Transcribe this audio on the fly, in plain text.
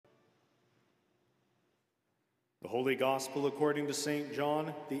The Holy Gospel according to St.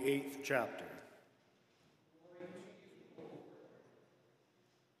 John, the 8th chapter.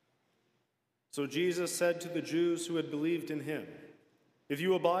 So Jesus said to the Jews who had believed in him, "If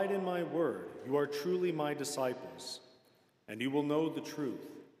you abide in my word, you are truly my disciples, and you will know the truth,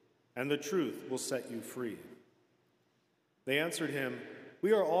 and the truth will set you free." They answered him,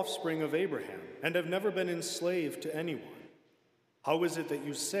 "We are offspring of Abraham, and have never been enslaved to anyone. How is it that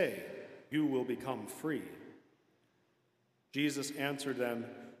you say, 'You will become free'?" Jesus answered them,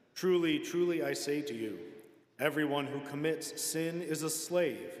 "Truly, truly, I say to you, everyone who commits sin is a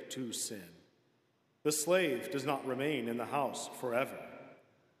slave to sin. The slave does not remain in the house forever.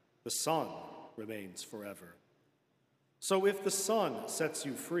 The Son remains forever. So if the Son sets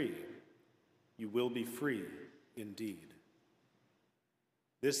you free, you will be free indeed."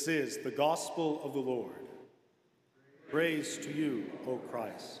 This is the gospel of the Lord. Praise to you, O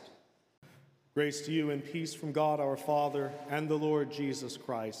Christ. Grace to you and peace from God our Father and the Lord Jesus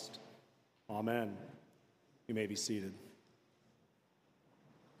Christ. Amen. You may be seated.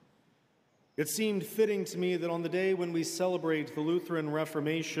 It seemed fitting to me that on the day when we celebrate the Lutheran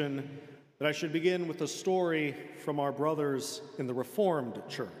Reformation, that I should begin with a story from our brothers in the Reformed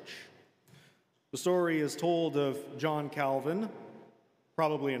Church. The story is told of John Calvin,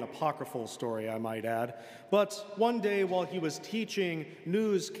 probably an apocryphal story, I might add. But one day while he was teaching,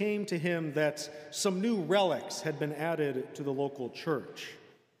 news came to him that some new relics had been added to the local church.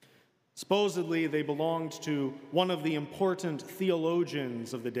 Supposedly, they belonged to one of the important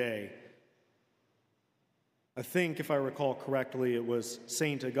theologians of the day. I think, if I recall correctly, it was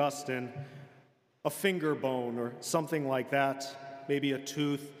St. Augustine. A finger bone or something like that, maybe a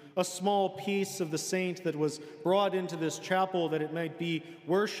tooth, a small piece of the saint that was brought into this chapel that it might be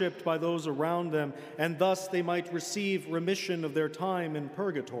worshipped by those around them, and thus they might receive remission of their time in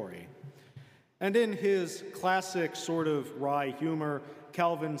purgatory. And in his classic sort of wry humor,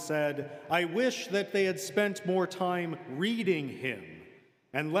 Calvin said, "I wish that they had spent more time reading him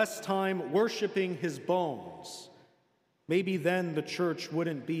and less time worshiping his bones. Maybe then the church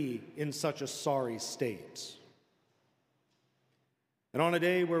wouldn't be in such a sorry state." And on a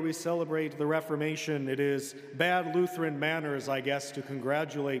day where we celebrate the Reformation, it is bad Lutheran manners, I guess, to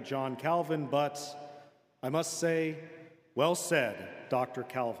congratulate John Calvin, but I must say, well said, Dr.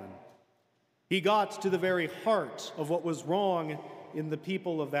 Calvin. He got to the very heart of what was wrong in the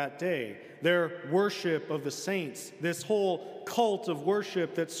people of that day, their worship of the saints, this whole cult of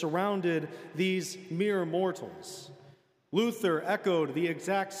worship that surrounded these mere mortals. Luther echoed the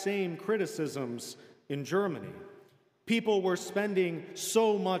exact same criticisms in Germany. People were spending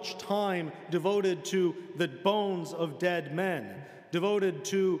so much time devoted to the bones of dead men, devoted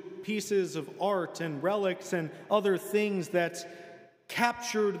to pieces of art and relics and other things that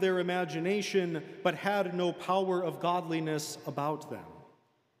captured their imagination but had no power of godliness about them.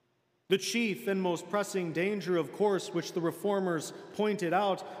 The chief and most pressing danger, of course, which the Reformers pointed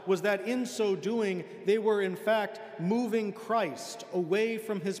out, was that in so doing, they were in fact moving Christ away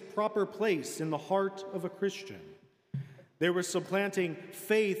from his proper place in the heart of a Christian. They were supplanting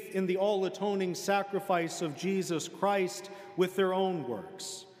faith in the all-atoning sacrifice of Jesus Christ with their own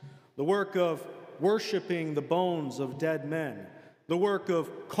works. The work of worshiping the bones of dead men, the work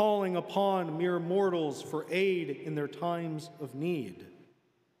of calling upon mere mortals for aid in their times of need.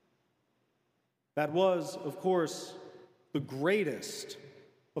 That was, of course, the greatest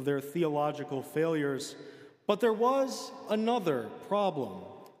of their theological failures. But there was another problem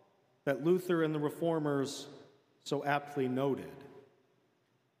that Luther and the Reformers so aptly noted.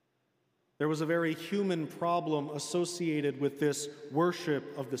 There was a very human problem associated with this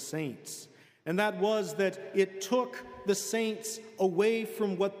worship of the saints, and that was that it took the saints away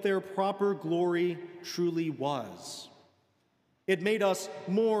from what their proper glory truly was. It made us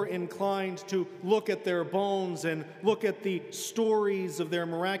more inclined to look at their bones and look at the stories of their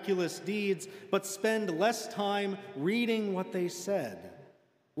miraculous deeds, but spend less time reading what they said,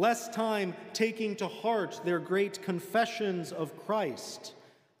 less time taking to heart their great confessions of Christ,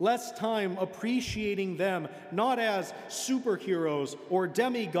 less time appreciating them not as superheroes or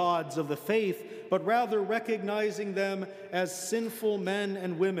demigods of the faith, but rather recognizing them as sinful men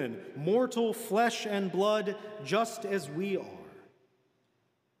and women, mortal flesh and blood, just as we are.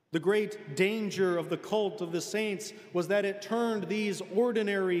 The great danger of the cult of the saints was that it turned these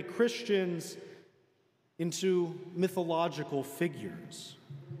ordinary Christians into mythological figures.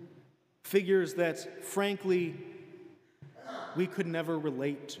 Figures that, frankly, we could never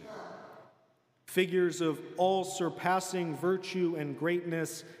relate to. Figures of all-surpassing virtue and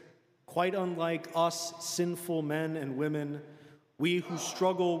greatness, quite unlike us sinful men and women, we who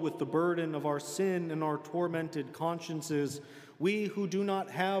struggle with the burden of our sin and our tormented consciences, we who do not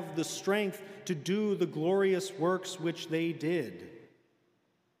have the strength to do the glorious works which they did.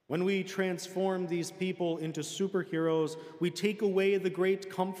 When we transform these people into superheroes, we take away the great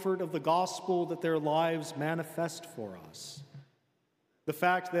comfort of the gospel that their lives manifest for us. The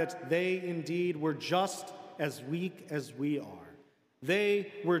fact that they indeed were just as weak as we are.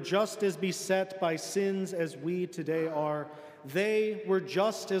 They were just as beset by sins as we today are. They were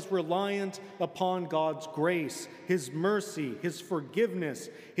just as reliant upon God's grace, His mercy, His forgiveness,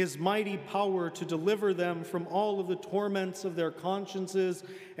 His mighty power to deliver them from all of the torments of their consciences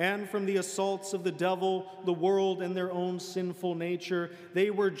and from the assaults of the devil, the world, and their own sinful nature. They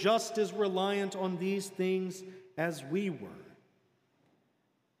were just as reliant on these things as we were.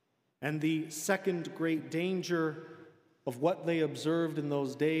 And the second great danger of what they observed in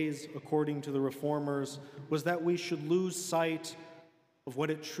those days, according to the Reformers, was that we should lose sight of what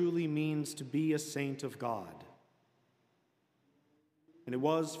it truly means to be a saint of God. And it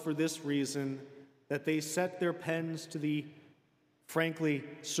was for this reason that they set their pens to the, frankly,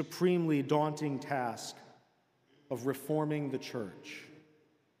 supremely daunting task of reforming the church.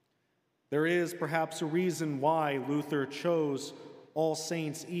 There is perhaps a reason why Luther chose All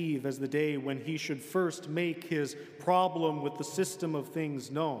Saints' Eve as the day when he should first make his problem with the system of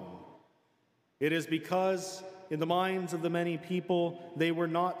things known. It is because, in the minds of the many people, they were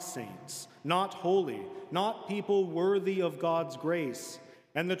not saints, not holy, not people worthy of God's grace,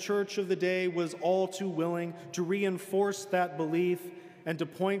 and the church of the day was all too willing to reinforce that belief and to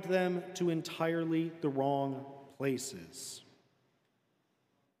point them to entirely the wrong places.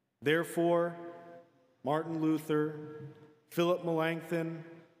 Therefore, Martin Luther, Philip Melanchthon,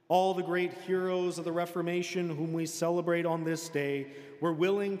 all the great heroes of the Reformation whom we celebrate on this day, were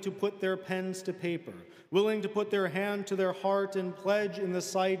willing to put their pens to paper, willing to put their hand to their heart and pledge in the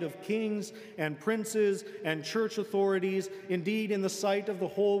sight of kings and princes and church authorities, indeed in the sight of the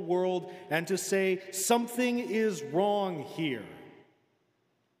whole world, and to say, something is wrong here.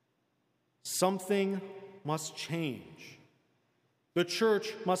 Something must change. The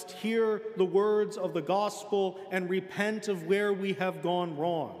church must hear the words of the gospel and repent of where we have gone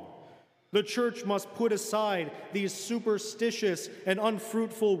wrong. The church must put aside these superstitious and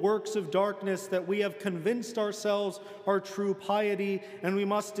unfruitful works of darkness that we have convinced ourselves are true piety, and we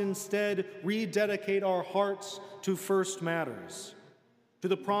must instead rededicate our hearts to first matters, to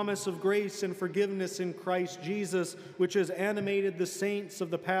the promise of grace and forgiveness in Christ Jesus, which has animated the saints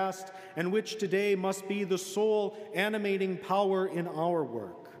of the past and which today must be the sole animating power in our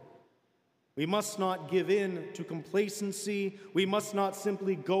work. We must not give in to complacency. We must not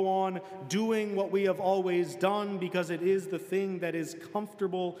simply go on doing what we have always done because it is the thing that is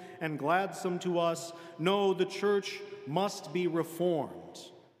comfortable and gladsome to us. No, the church must be reformed.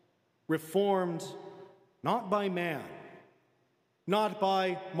 Reformed not by man, not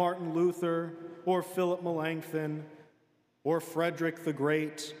by Martin Luther or Philip Melanchthon or Frederick the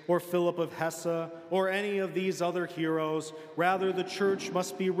Great or Philip of Hesse or any of these other heroes. Rather, the church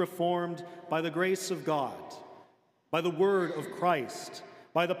must be reformed by the grace of God, by the word of Christ,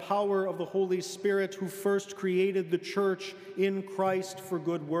 by the power of the Holy Spirit who first created the church in Christ for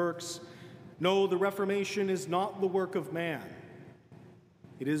good works. No, the Reformation is not the work of man.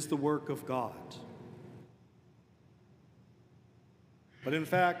 It is the work of God. But in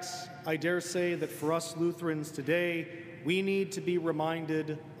fact, I dare say that for us Lutherans today, we need to be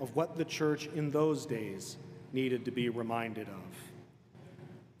reminded of what the church in those days needed to be reminded of.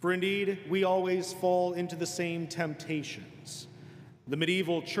 For indeed, we always fall into the same temptations. The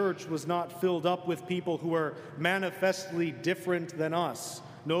medieval church was not filled up with people who were manifestly different than us.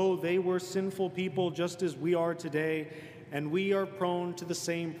 No, they were sinful people just as we are today, and we are prone to the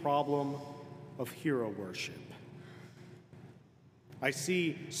same problem of hero worship. I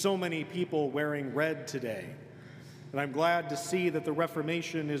see so many people wearing red today, and I'm glad to see that the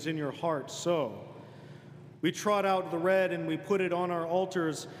Reformation is in your heart so. We trot out the red and we put it on our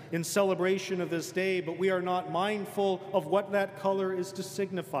altars in celebration of this day, but we are not mindful of what that color is to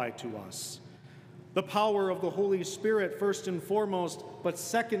signify to us. The power of the Holy Spirit, first and foremost, but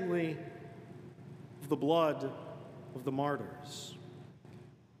secondly, of the blood of the martyrs.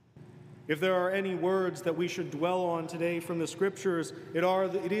 If there are any words that we should dwell on today from the Scriptures,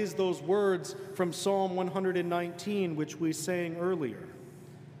 it is those words from Psalm 119, which we sang earlier.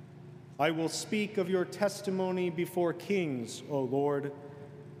 I will speak of your testimony before kings, O Lord,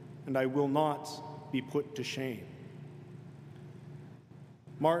 and I will not be put to shame.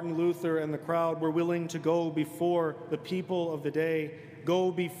 Martin Luther and the crowd were willing to go before the people of the day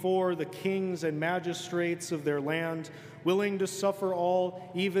go before the kings and magistrates of their land, willing to suffer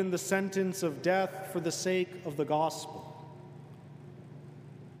all, even the sentence of death, for the sake of the gospel.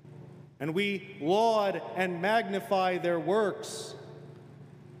 And we laud and magnify their works,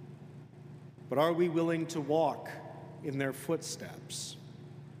 but are we willing to walk in their footsteps?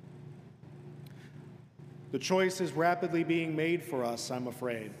 The choice is rapidly being made for us, I'm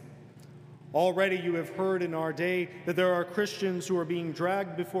afraid. Already you have heard in our day that there are Christians who are being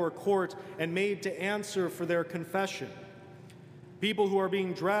dragged before court and made to answer for their confession. People who are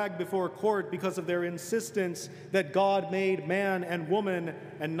being dragged before court because of their insistence that God made man and woman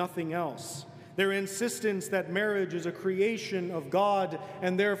and nothing else. Their insistence that marriage is a creation of God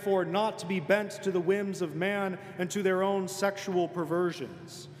and therefore not to be bent to the whims of man and to their own sexual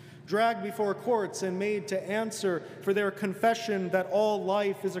perversions. Dragged before courts and made to answer for their confession that all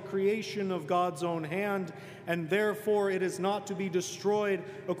life is a creation of God's own hand and therefore it is not to be destroyed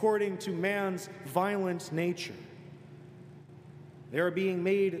according to man's violent nature. They are being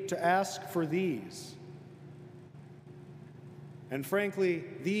made to ask for these. And frankly,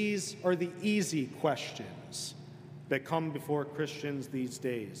 these are the easy questions that come before Christians these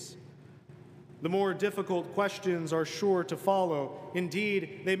days. The more difficult questions are sure to follow.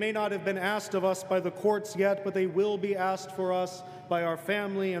 Indeed, they may not have been asked of us by the courts yet, but they will be asked for us by our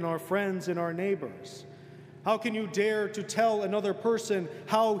family and our friends and our neighbors. How can you dare to tell another person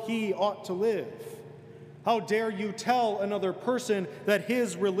how he ought to live? How dare you tell another person that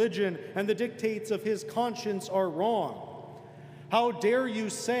his religion and the dictates of his conscience are wrong? How dare you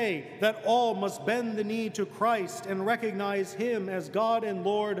say that all must bend the knee to Christ and recognize him as God and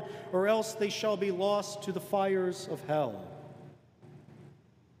Lord, or else they shall be lost to the fires of hell?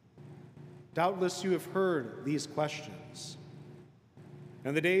 Doubtless you have heard these questions.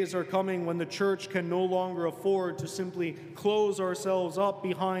 And the days are coming when the church can no longer afford to simply close ourselves up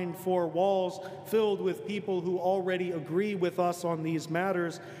behind four walls filled with people who already agree with us on these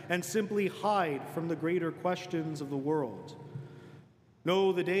matters and simply hide from the greater questions of the world.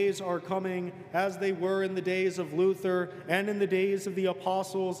 No, the days are coming as they were in the days of Luther and in the days of the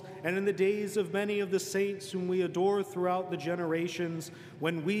apostles and in the days of many of the saints whom we adore throughout the generations,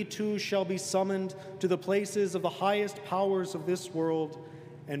 when we too shall be summoned to the places of the highest powers of this world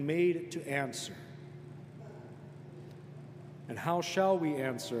and made to answer. And how shall we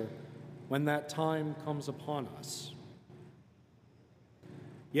answer when that time comes upon us?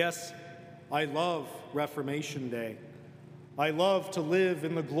 Yes, I love Reformation Day. I love to live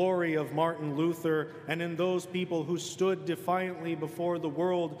in the glory of Martin Luther and in those people who stood defiantly before the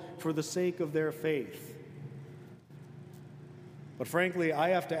world for the sake of their faith. But frankly, I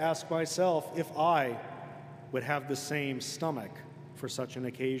have to ask myself if I would have the same stomach for such an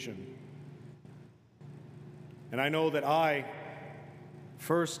occasion. And I know that I,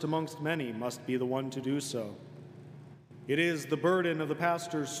 first amongst many, must be the one to do so. It is the burden of the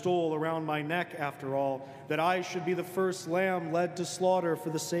pastor's stole around my neck, after all, that I should be the first lamb led to slaughter for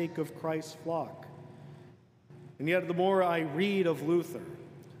the sake of Christ's flock. And yet the more I read of Luther,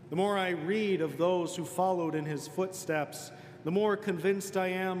 the more I read of those who followed in his footsteps, the more convinced I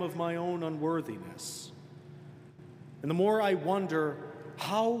am of my own unworthiness. And the more I wonder,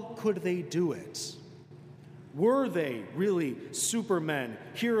 how could they do it? Were they really supermen,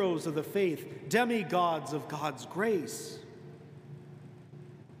 heroes of the faith, demigods of God's grace?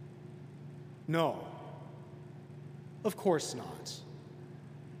 No, of course not.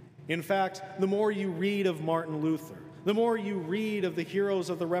 In fact, the more you read of Martin Luther, the more you read of the heroes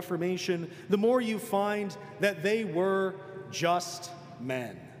of the Reformation, the more you find that they were just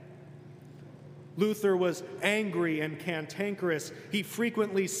men. Luther was angry and cantankerous. He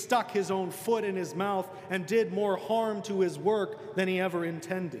frequently stuck his own foot in his mouth and did more harm to his work than he ever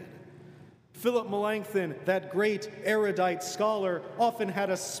intended. Philip Melanchthon, that great erudite scholar, often had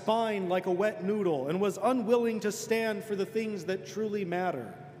a spine like a wet noodle and was unwilling to stand for the things that truly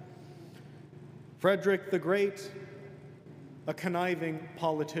matter. Frederick the Great, a conniving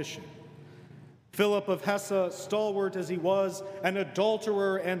politician. Philip of Hesse, stalwart as he was, an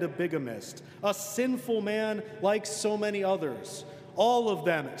adulterer and a bigamist, a sinful man like so many others. All of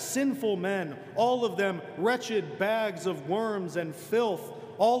them sinful men, all of them wretched bags of worms and filth,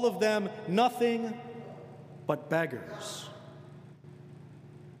 all of them nothing but beggars.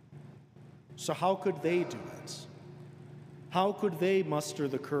 So how could they do it? How could they muster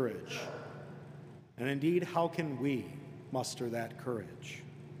the courage? And indeed, how can we muster that courage?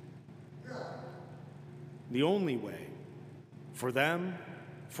 The only way for them,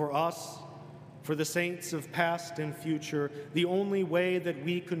 for us, For the saints of past and future, the only way that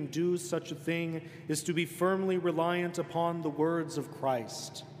we can do such a thing is to be firmly reliant upon the words of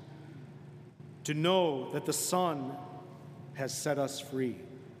Christ, to know that the Son has set us free.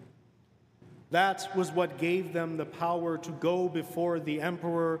 That was what gave them the power to go before the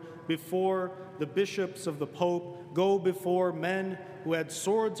emperor, before the bishops of the Pope, go before men who had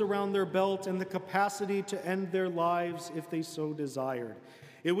swords around their belt and the capacity to end their lives if they so desired.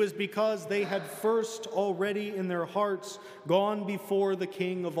 It was because they had first already in their hearts gone before the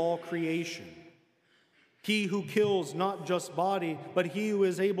King of all creation. He who kills not just body, but he who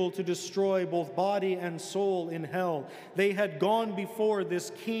is able to destroy both body and soul in hell. They had gone before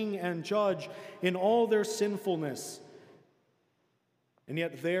this king and judge in all their sinfulness, and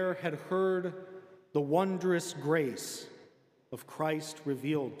yet there had heard the wondrous grace of Christ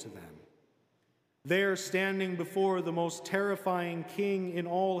revealed to them. There, standing before the most terrifying king in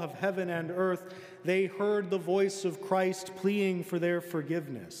all of heaven and earth, they heard the voice of Christ pleading for their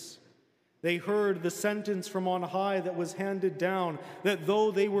forgiveness. They heard the sentence from on high that was handed down, that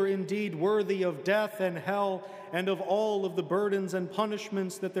though they were indeed worthy of death and hell and of all of the burdens and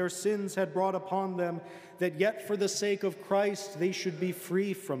punishments that their sins had brought upon them, that yet for the sake of Christ they should be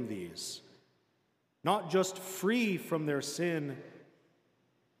free from these. Not just free from their sin,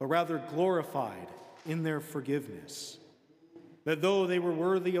 but rather glorified in their forgiveness. That though they were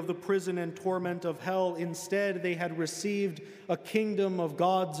worthy of the prison and torment of hell, instead they had received a kingdom of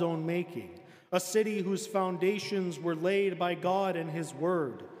God's own making, a city whose foundations were laid by God and His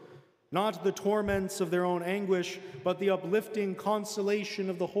Word. Not the torments of their own anguish, but the uplifting consolation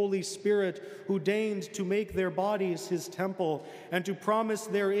of the Holy Spirit, who deigned to make their bodies His temple and to promise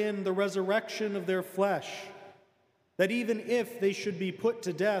therein the resurrection of their flesh. That even if they should be put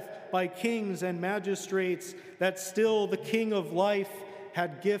to death by kings and magistrates, that still the King of life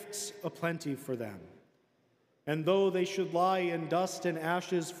had gifts aplenty for them. And though they should lie in dust and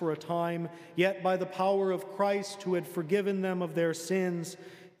ashes for a time, yet by the power of Christ, who had forgiven them of their sins,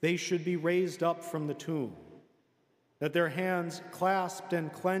 they should be raised up from the tomb. That their hands, clasped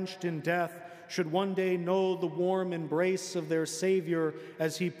and clenched in death, should one day know the warm embrace of their Savior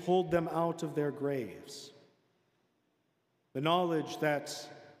as He pulled them out of their graves. The knowledge that,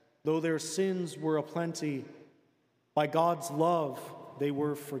 though their sins were aplenty, by God's love they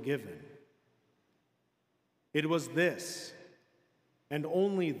were forgiven. It was this, and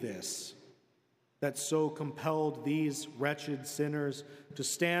only this, that so compelled these wretched sinners to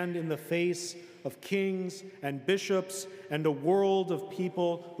stand in the face of kings and bishops and a world of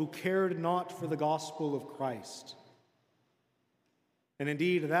people who cared not for the gospel of Christ. And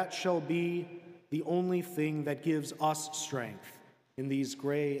indeed, that shall be the only thing that gives us strength in these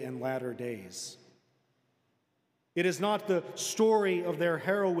gray and latter days. It is not the story of their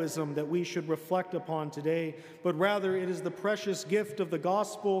heroism that we should reflect upon today, but rather it is the precious gift of the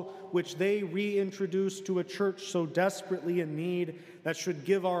gospel which they reintroduced to a church so desperately in need that should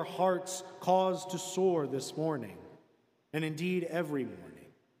give our hearts cause to soar this morning, and indeed every morning.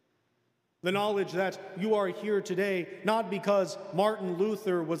 The knowledge that you are here today, not because Martin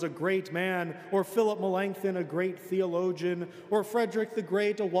Luther was a great man, or Philip Melanchthon a great theologian, or Frederick the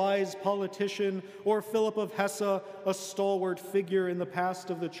Great a wise politician, or Philip of Hesse a stalwart figure in the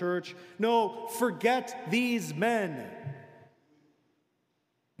past of the church. No, forget these men.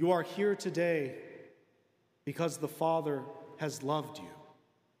 You are here today because the Father has loved you.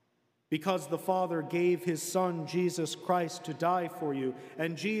 Because the Father gave His Son, Jesus Christ, to die for you,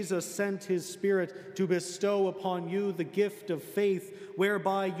 and Jesus sent His Spirit to bestow upon you the gift of faith,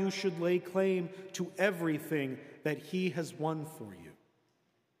 whereby you should lay claim to everything that He has won for you.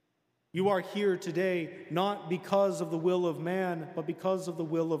 You are here today not because of the will of man, but because of the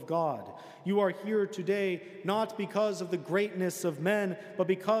will of God. You are here today not because of the greatness of men, but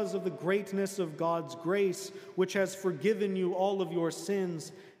because of the greatness of God's grace, which has forgiven you all of your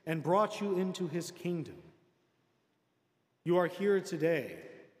sins and brought you into His kingdom. You are here today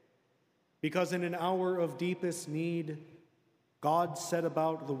because in an hour of deepest need, God set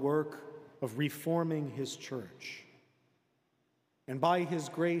about the work of reforming His church. And by His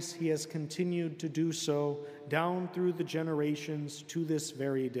grace, He has continued to do so down through the generations to this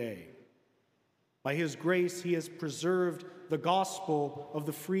very day. By His grace, He has preserved the gospel of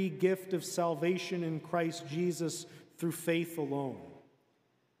the free gift of salvation in Christ Jesus through faith alone.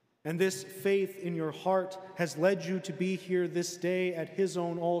 And this faith in your heart has led you to be here this day at His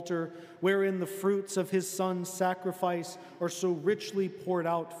own altar, wherein the fruits of His Son's sacrifice are so richly poured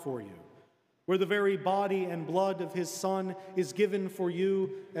out for you, where the very body and blood of His Son is given for you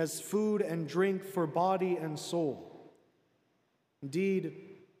as food and drink for body and soul. Indeed,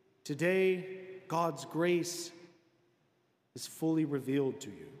 today God's grace is fully revealed to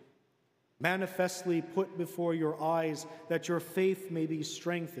you, manifestly put before your eyes, that your faith may be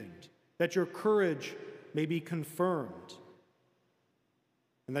strengthened, that your courage may be confirmed,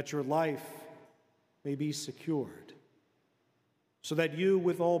 and that your life may be secured, so that you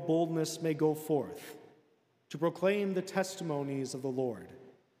with all boldness may go forth to proclaim the testimonies of the Lord,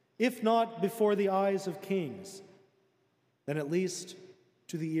 if not before the eyes of kings, then at least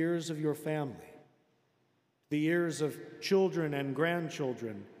to the ears of your family, the ears of children and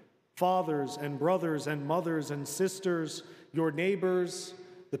grandchildren, fathers and brothers and mothers and sisters, your neighbors,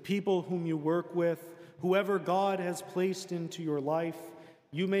 the people whom you work with, whoever God has placed into your life.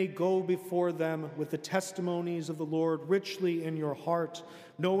 You may go before them with the testimonies of the Lord richly in your heart,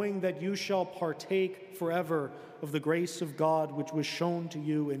 knowing that you shall partake forever of the grace of God which was shown to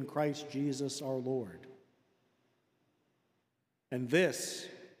you in Christ Jesus our Lord. And this,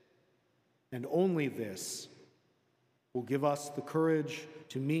 and only this, will give us the courage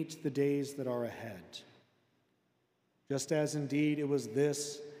to meet the days that are ahead. Just as indeed it was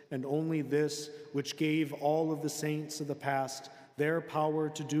this, and only this, which gave all of the saints of the past their power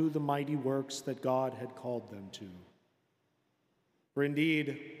to do the mighty works that God had called them to. For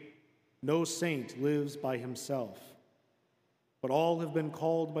indeed, no saint lives by himself, but all have been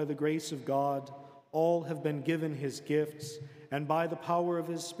called by the grace of God, all have been given his gifts, and by the power of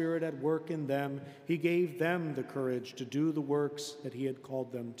his Spirit at work in them, he gave them the courage to do the works that he had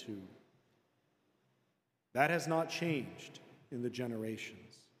called them to. That has not changed in the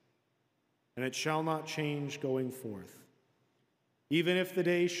generations, and it shall not change going forth. Even if the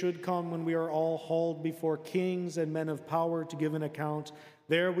day should come when we are all hauled before kings and men of power to give an account,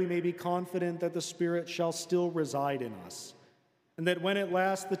 there we may be confident that the Spirit shall still reside in us, and that when at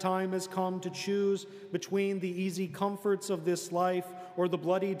last the time has come to choose between the easy comforts of this life or the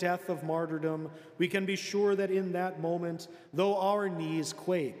bloody death of martyrdom, we can be sure that in that moment, though our knees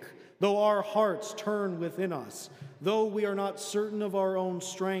quake, though our hearts turn within us, though we are not certain of our own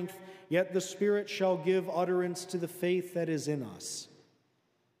strength, yet the Spirit shall give utterance to the faith that is in us,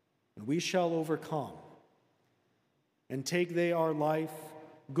 and we shall overcome. And take they our life,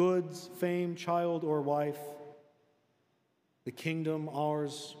 goods, fame, child, or wife, the kingdom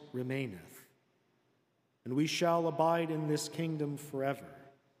ours remaineth, and we shall abide in this kingdom forever,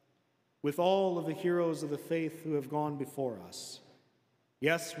 with all of the heroes of the faith who have gone before us.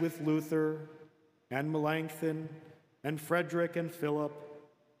 Yes, with Luther and Melanchthon and Frederick and Philip,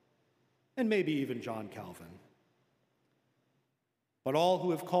 and maybe even John Calvin. But all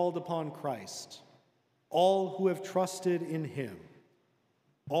who have called upon Christ, all who have trusted in him,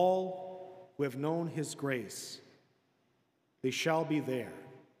 all who have known his grace, they shall be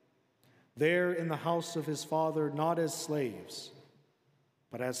there in the house of his Father, not as slaves,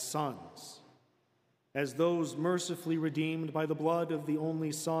 but as sons, as those mercifully redeemed by the blood of the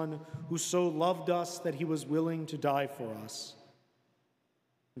only Son, who so loved us that he was willing to die for us,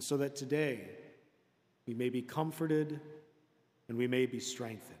 and so that today we may be comforted and we may be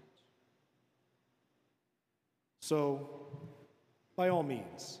strengthened. So, by all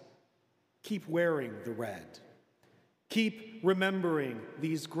means, keep wearing the red. Keep remembering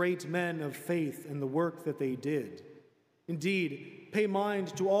these great men of faith and the work that they did. Indeed, pay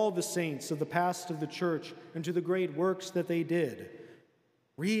mind to all the saints of the past of the church and to the great works that they did.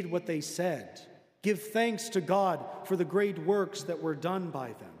 Read what they said. Give thanks to God for the great works that were done by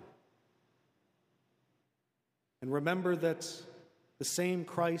them. And remember that the same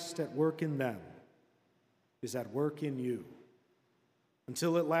Christ at work in them is at work in you,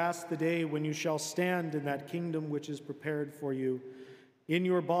 until at last the day when you shall stand in that kingdom which is prepared for you, in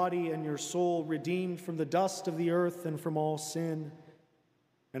your body and your soul redeemed from the dust of the earth and from all sin,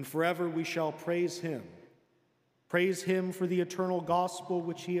 and forever we shall praise him. Praise him for the eternal gospel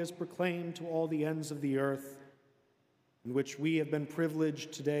which he has proclaimed to all the ends of the earth, and which we have been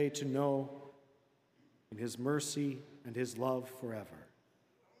privileged today to know in his mercy and his love forever.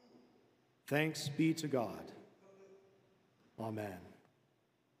 Thanks be to God. Amen.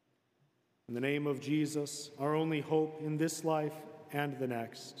 In the name of Jesus, our only hope in this life and the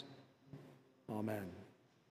next. Amen.